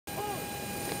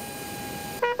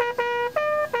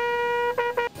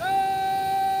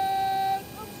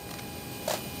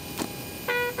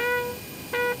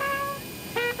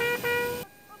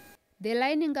The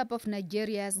lining up of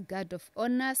Nigeria's Guard of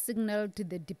Honor signaled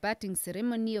the departing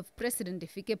ceremony of President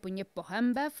Hifikepunye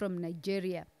Pohamba from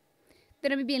Nigeria. The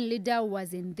Namibian leader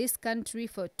was in this country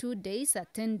for 2 days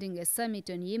attending a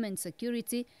summit on human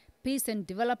security, peace and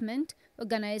development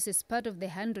organized as part of the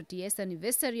 100 years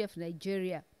anniversary of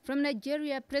Nigeria. From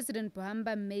Nigeria, President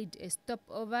Pohamba made a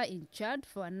stopover in Chad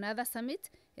for another summit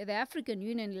at the African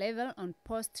Union level on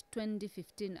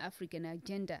post-2015 African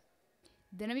agenda.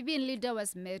 The Namibian leader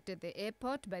was met at the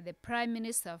airport by the Prime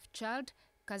Minister of Chad,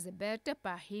 Kazebete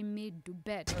Pahimi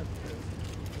Dubet.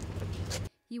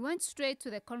 He went straight to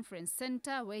the conference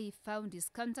center where he found his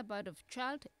counterpart of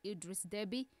Chad, Idris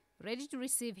Deby, ready to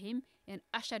receive him and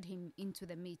ushered him into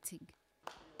the meeting.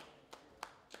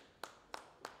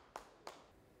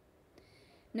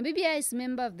 Namibia is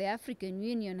member of the African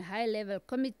Union High-Level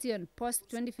Committee on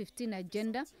Post-2015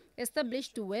 Agenda,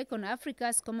 established to work on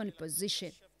Africa's common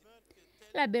position.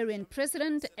 Liberian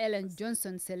President Ellen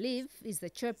Johnson Sirleaf is the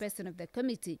chairperson of the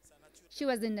committee. She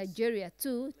was in Nigeria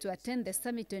too to attend the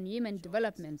Summit on Human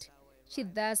Development. She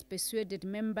thus persuaded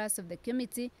members of the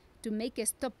committee to make a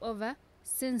stopover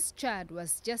since Chad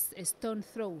was just a stone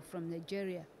throw from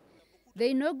Nigeria.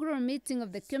 The inaugural meeting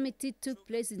of the committee took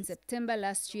place in September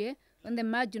last year on the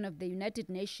margin of the United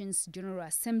Nations General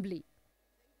Assembly.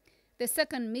 The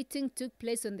second meeting took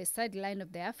place on the sideline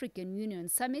of the African Union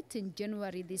Summit in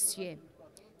January this year.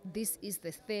 This is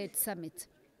the third summit.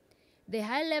 The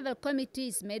high-level committee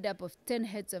is made up of 10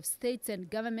 heads of states and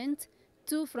government,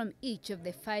 2 from each of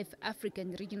the 5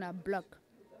 African regional blocs.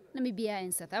 Namibia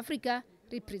and South Africa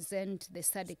represent the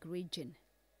SADC region.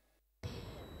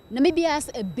 Namibia's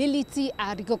ability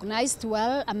are recognized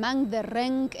well among the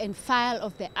rank and file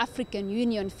of the African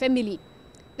Union family.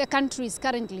 The country is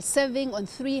currently serving on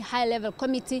 3 high-level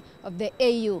committees of the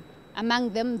AU,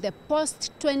 among them the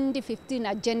post-2015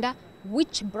 agenda,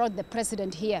 which brought the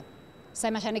president here.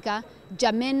 Saima Shanika,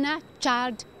 Jamena,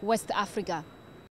 Chad, West Africa.